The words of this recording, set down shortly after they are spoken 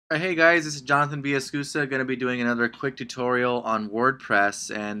Hey guys, this is Jonathan Villaescusa, going to be doing another quick tutorial on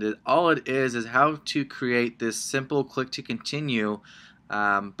WordPress, and all it is how to create this simple click to continue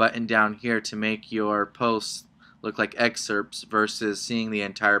button down here to make your posts look like excerpts versus seeing the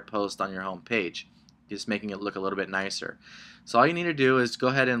entire post on your home page, just making it look a little bit nicer. So all you need to do is go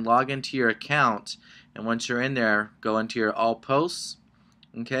ahead and log into your account, and once you're in there, go into your all posts,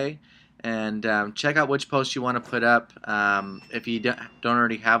 okay, and check out which post you want to put up. If you don't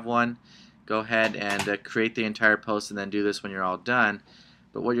already have one, go ahead and create the entire post and then do this when you're all done.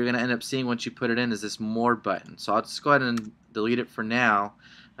 But what you're going to end up seeing once you put it in is this more button. So I'll just go ahead and delete it for now.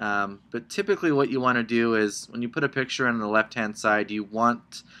 But typically what you want to do is when you put a picture on the left hand side, you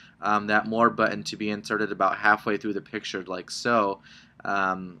want that more button to be inserted about halfway through the picture, like so.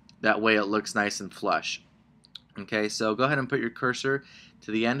 That way it looks nice and flush. Okay, so go ahead and put your cursor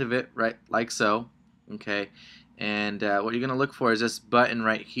to the end of it, right, like so. Okay, and what you're going to look for is this button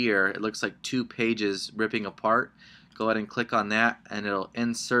right here. It looks like two pages ripping apart. Go ahead and click on that, and it'll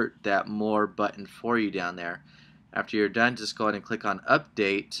insert that more button for you down there. After you're done, just go ahead and click on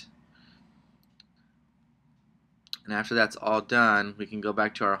Update. And after that's all done, we can go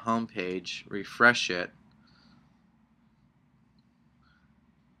back to our home page, refresh it,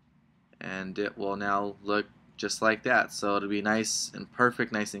 and it will now look just like that. So it'll be nice and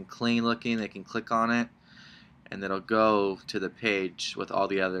perfect, nice and clean looking. They can click on it and it'll go to the page with all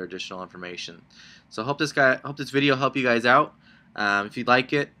the other additional information. So hope this video helped you guys out. If you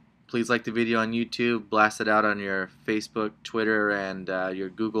like it, please like the video on YouTube, blast it out on your Facebook, Twitter, and your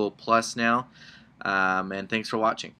Google Plus now. And thanks for watching.